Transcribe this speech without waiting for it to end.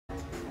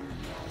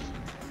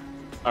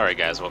Alright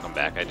guys, welcome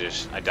back. I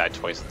died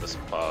twice at this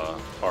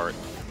part.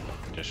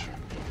 Just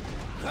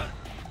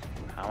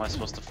how am I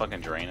supposed to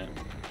fucking drain it?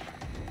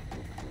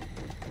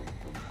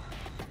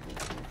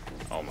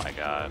 Oh my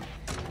god.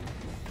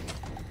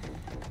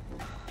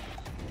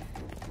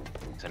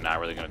 Is it not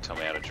really gonna tell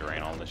me how to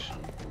drain all this?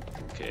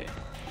 Okay.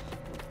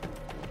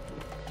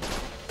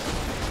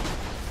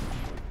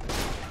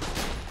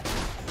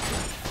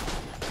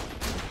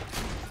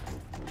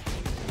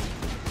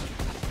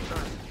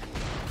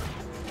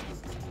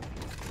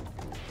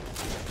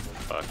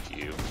 Fuck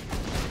you.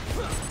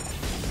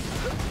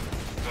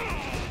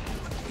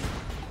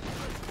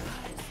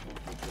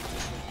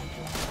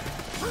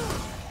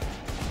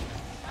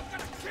 I'm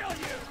gonna kill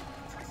you!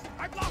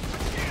 I've lost my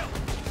shield!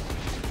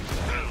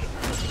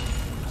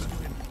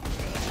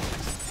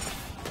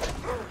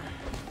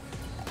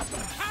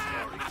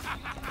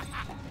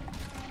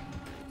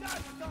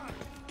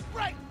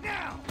 Right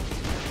now!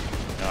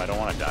 No, I don't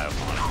want to die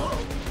upon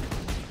it.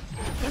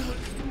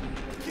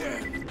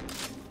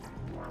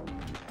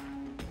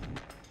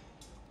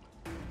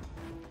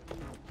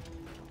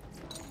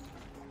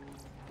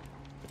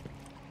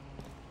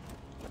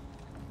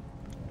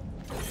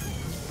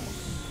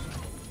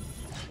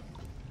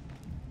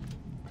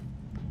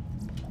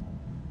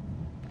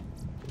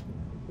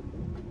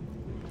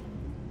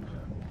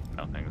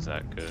 Nothing's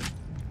that good.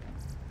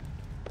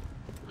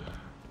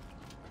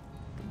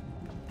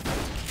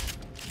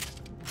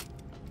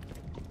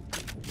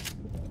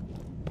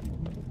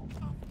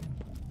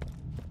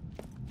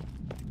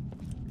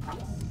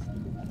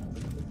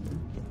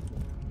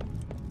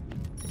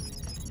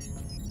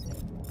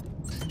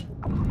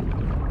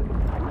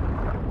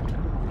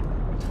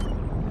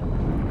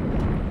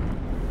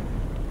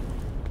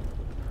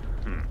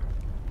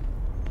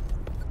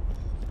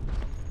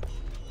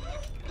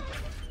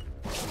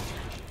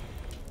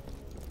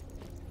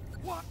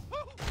 What?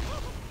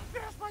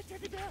 There's my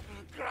teddy bear!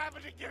 Grab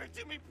it and give it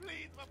to me,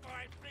 please, before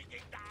I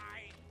freaking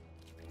die!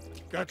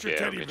 Got your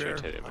Okay, I'll teddy get your bear.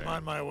 teddy bear. I'm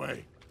on my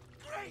way.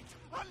 Great!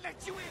 I'll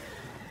let you in!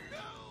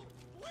 No!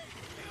 Wait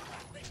till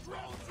that thing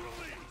rolls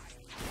release!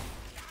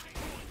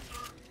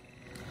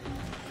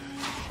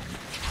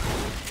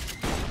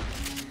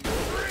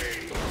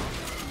 Three!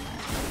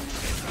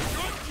 It's a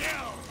good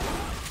kill!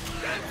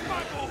 That's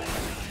my boy!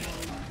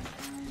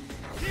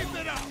 Keep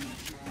it up!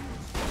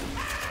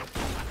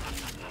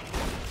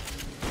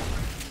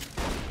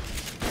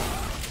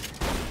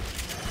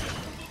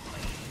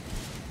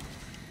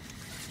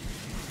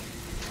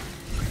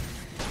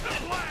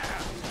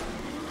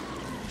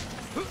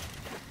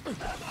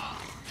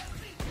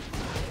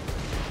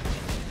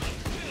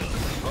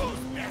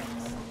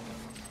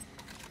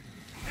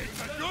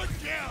 It's a good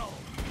kill!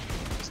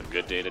 It's a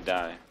good day to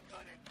die. Good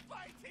at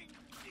fighting,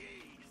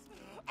 jeez!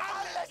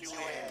 I'll let you in!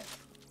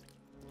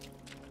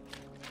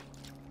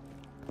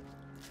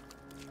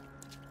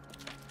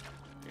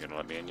 You gonna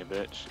let me in, you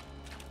bitch?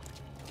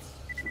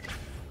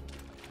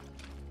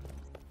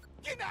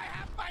 Can I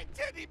have my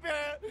teddy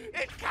bear?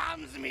 It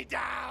calms me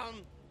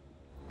down!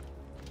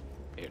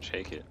 Here,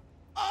 take it.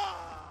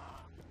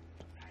 Ah!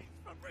 Thanks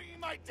for bringing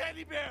my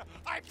teddy bear!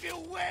 I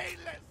feel way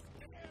less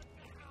scared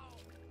now!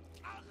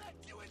 I'll let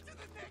you into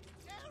the next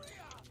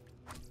area!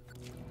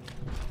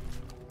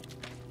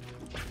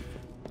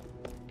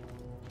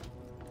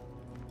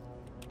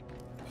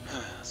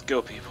 Let's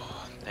go, people.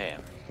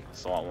 Damn,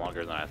 it's a lot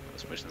longer than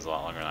this mission's a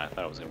lot longer than I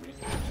thought it was gonna be.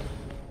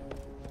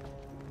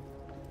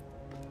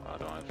 I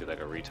don't want to feel like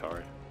a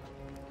retard.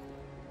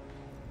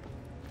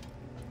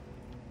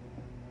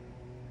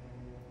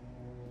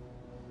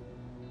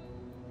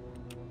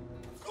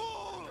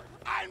 Cool!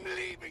 I'm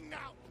leaving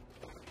now!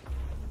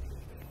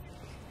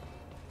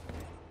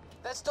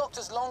 That's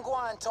Doctors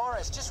Longua and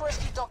Torres. Just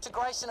rescue Dr.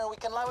 Grayson and we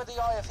can lower the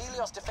Eye of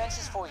Helios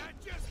defenses for you.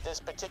 This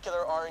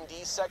particular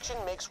R&D section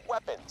makes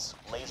weapons,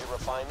 laser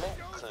refinement,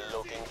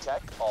 cloaking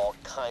tech, all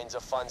kinds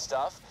of fun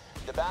stuff.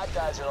 The bad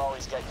guys are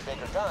always getting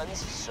bigger guns,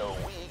 so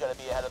we gotta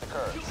be ahead of the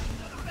curve.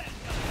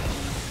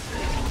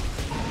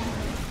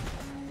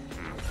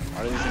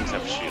 Why do these things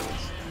have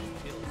shields?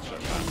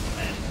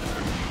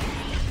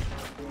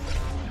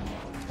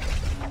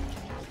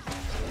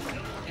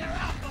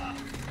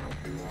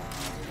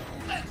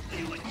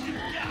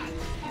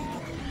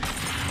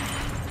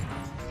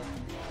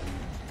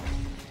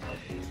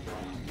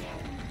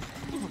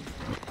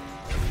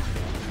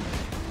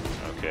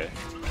 Okay.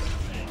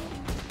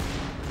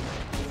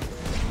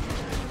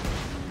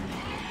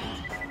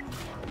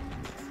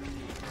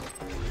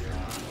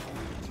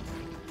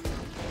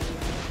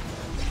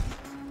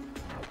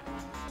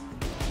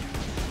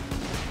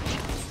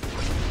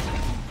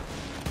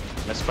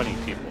 That's fighting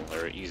people.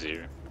 They're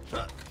easier. I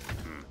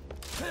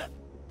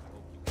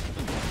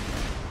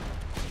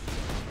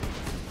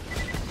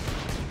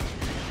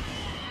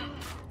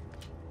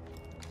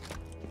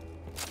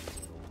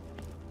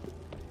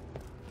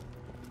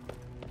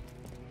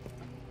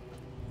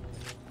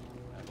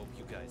hope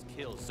you guys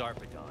kill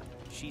Zarpedon.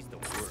 She's the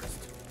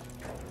worst.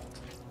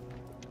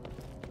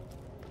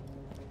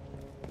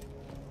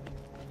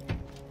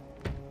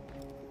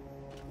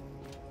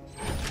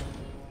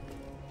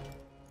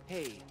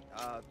 Hey,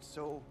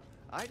 so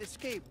I'd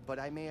escaped, but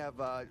I may have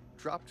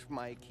dropped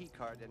my key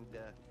card and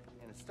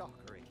a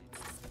stalker ate it.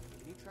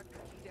 Can you track the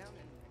key down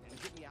and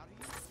get me out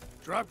of here?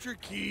 Dropped your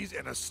keys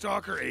and a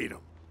stalker ate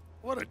them.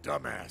 What a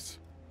dumbass.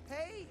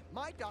 Hey,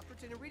 my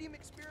doctorate's in iridium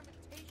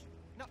experimentation,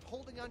 not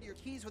holding onto your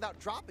keys without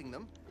dropping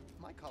them.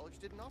 My college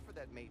didn't offer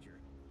that major.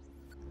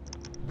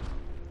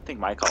 I think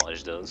my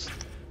college does.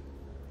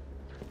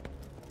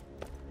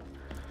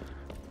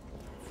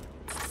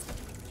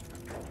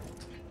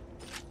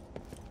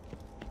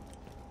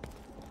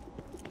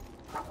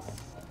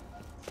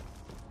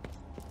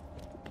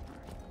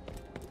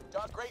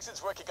 Doc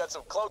Grayson's working on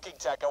some cloaking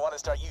tech I want to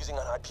start using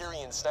on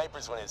Hyperion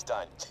snipers when it's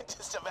done.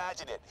 Just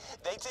imagine it.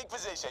 They take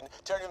position,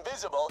 turn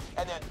invisible,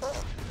 and then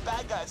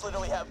bad guys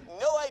literally have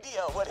no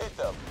idea what hit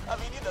them. I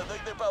mean, you know,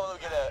 they're probably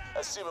gonna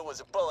assume it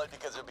was a bullet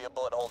because there'd be a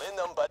bullet hole in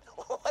them, but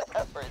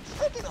whatever. It's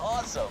freaking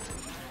awesome.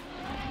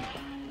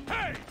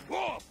 Hey,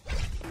 Wolf!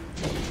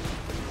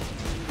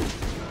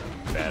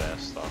 Badass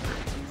stalker.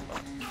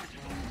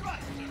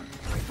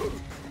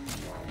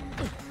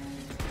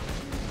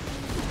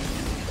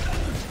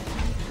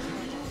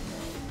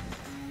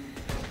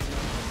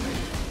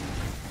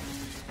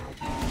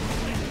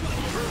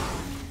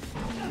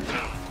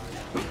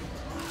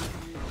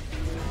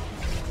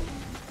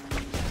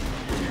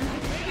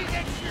 Maybe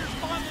next year's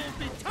model will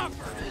be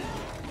tougher.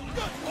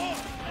 Good boy.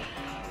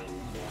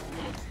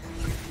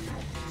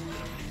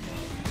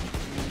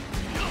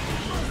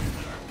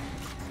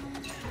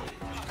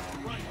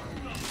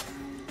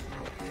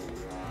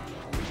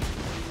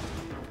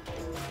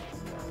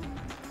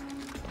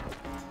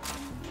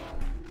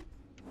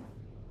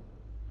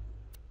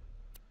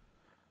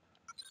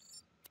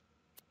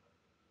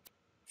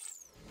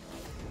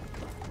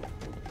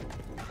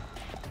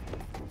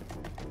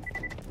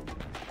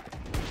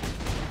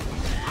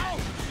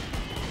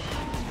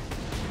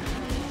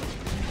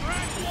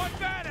 Crack one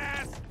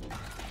badass.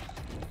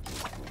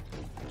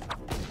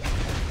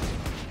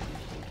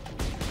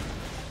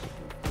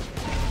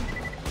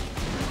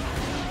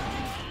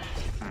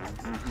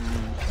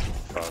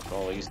 Fuck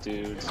all these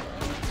dudes.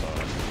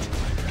 Fuck.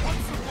 Want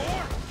some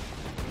more?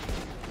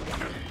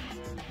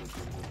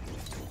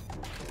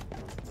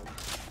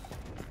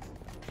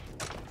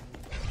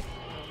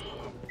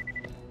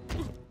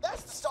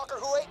 That's the stalker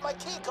who ate my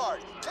key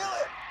card. Kill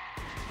him!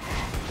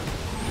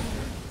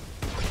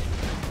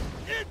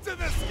 Into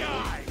the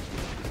sky.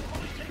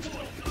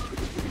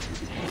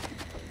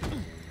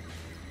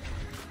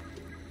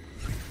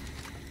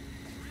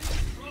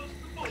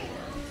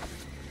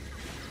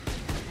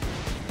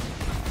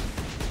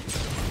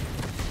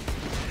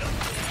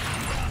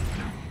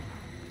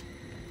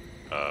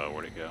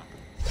 Where'd it go?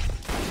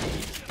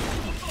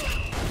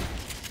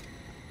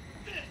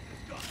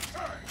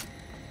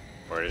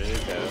 Where did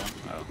it go?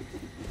 Oh.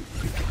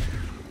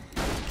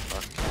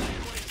 Fuck.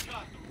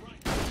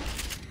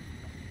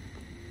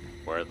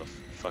 Where the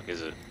fuck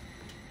is it?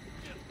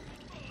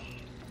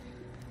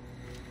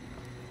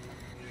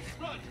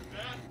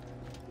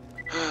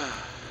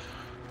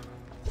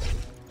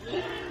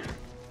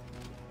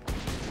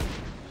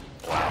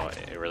 Wow,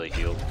 it really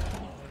healed.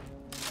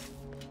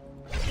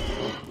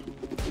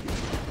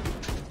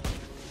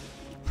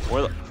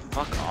 Where the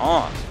fuck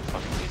on?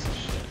 Fucking piece of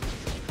shit.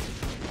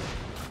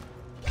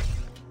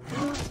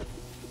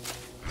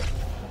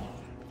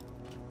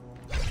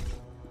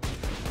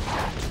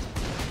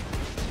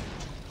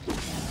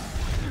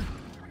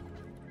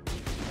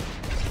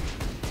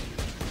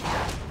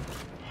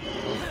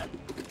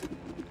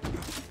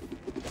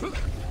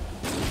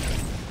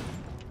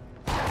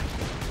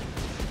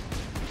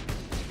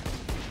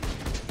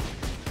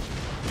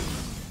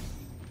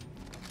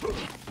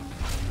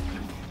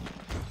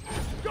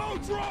 Go,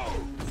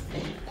 Drone.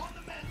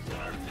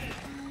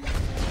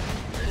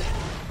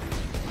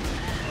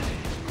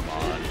 Come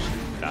on,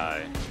 just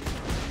die.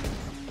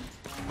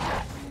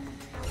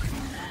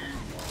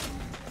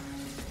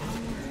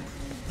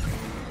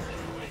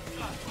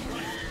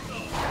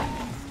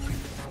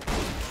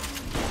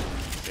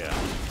 Yeah,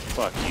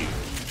 fuck you.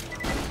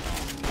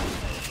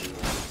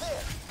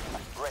 There.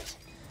 Great.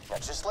 Now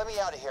just let me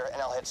out of here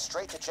and I'll head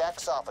straight to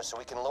Jack's office so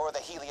we can lower the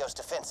Helios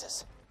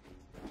defenses.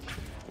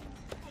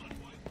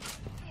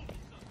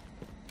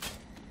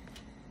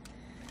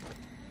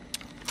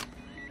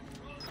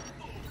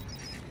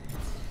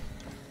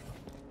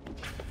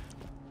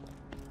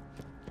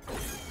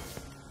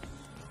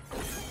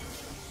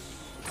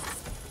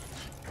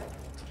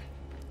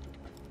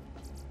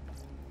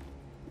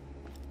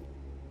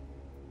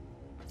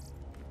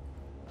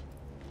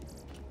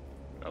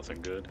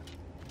 Nothing good.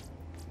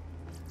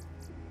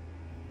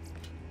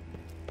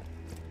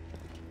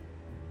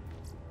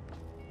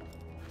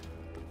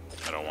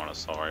 I don't want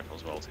assault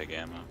rifles, but I'll take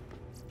ammo.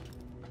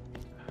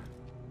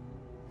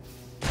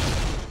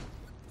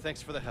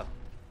 Thanks for the help.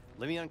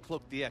 Let me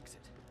uncloak the exit.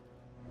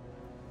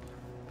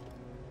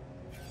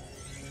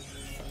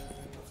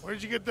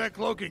 Where'd you get that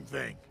cloaking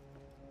thing?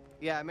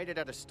 Yeah, I made it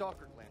out of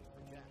stalker gland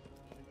for Jack.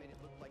 Even made it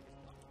look like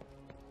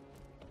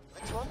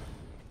his... Which one?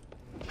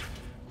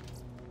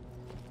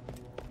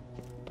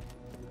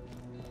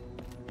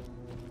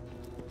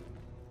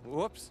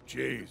 Whoops.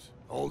 Jeez,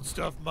 old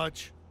stuff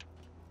much?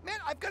 Man,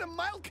 I've got a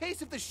mild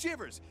case of the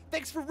shivers.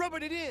 Thanks for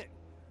rubbing it in.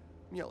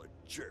 Y'all are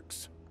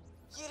jerks.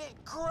 You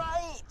did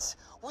great!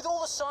 With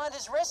all the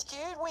scientists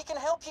rescued, we can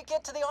help you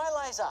get to the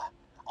eye laser.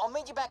 I'll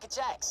meet you back at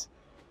Jack's.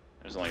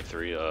 There's only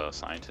 3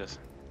 scientists.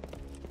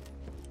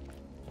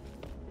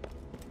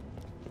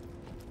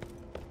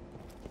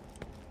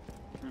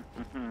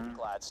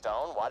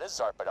 Gladstone, why does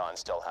Zarpedon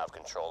still have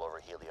control over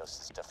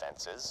Helios'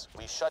 defenses?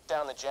 We shut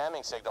down the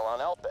jamming signal on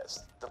Elpis.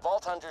 The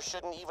Vault Hunters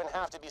shouldn't even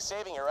have to be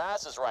saving your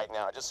asses right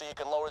now just so you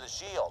can lower the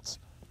shields.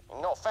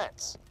 No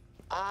offense.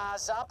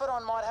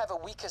 Zarpedon might have a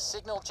weaker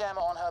signal jammer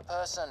on her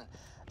person.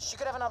 She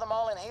could have another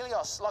mole in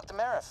Helios, like the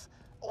Merif.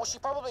 Or she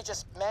probably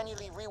just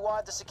manually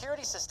rewired the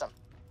security system.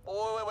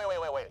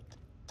 Wait.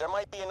 There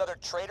might be another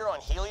traitor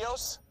on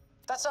Helios?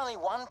 That's only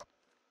one.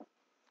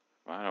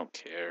 I don't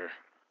care.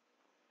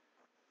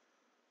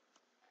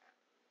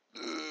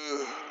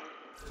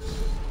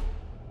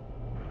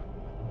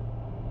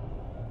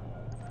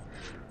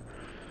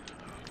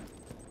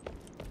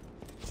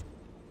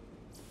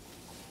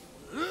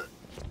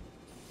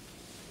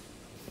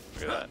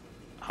 Look at that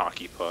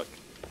hockey puck.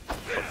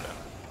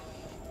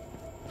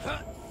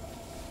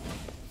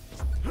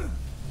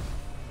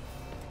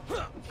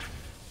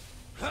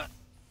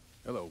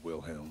 Hello,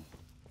 Wilhelm.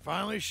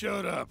 Finally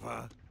showed up,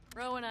 huh?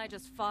 Ro and I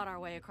just fought our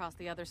way across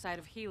the other side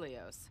of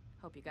Helios.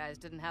 Hope you guys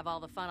didn't have all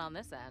the fun on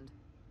this end.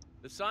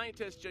 The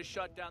scientists just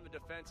shut down the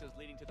defenses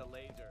leading to the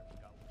laser.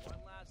 Got one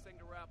last thing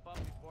to wrap up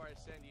before I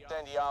send you off.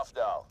 Send you off,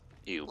 though.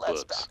 You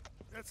Let's books. talk.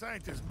 That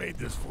scientist made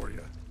this for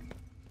you.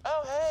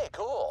 Oh, hey,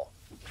 cool.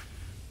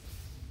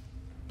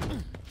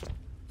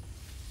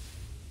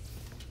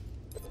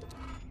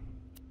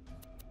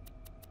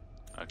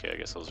 Okay, I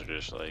guess those are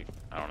just like,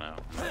 I don't know.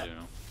 I don't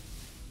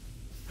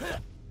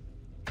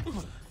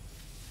know.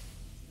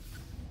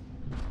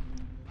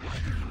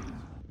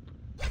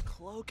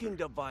 Cloaking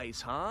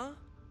device, huh?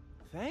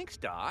 Thanks,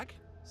 Doc.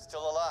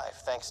 Still alive,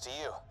 thanks to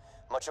you.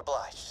 Much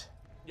obliged.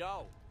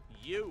 Yo,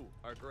 you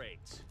are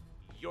great.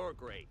 You're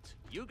great.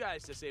 You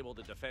guys disabled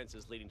the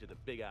defenses leading to the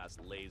big-ass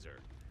laser.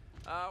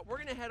 We're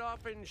gonna head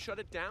off and shut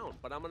it down,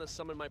 but I'm gonna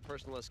summon my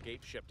personal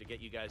escape ship to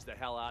get you guys the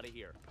hell out of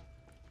here.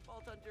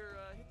 Vault Hunter,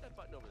 hit that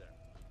button over there.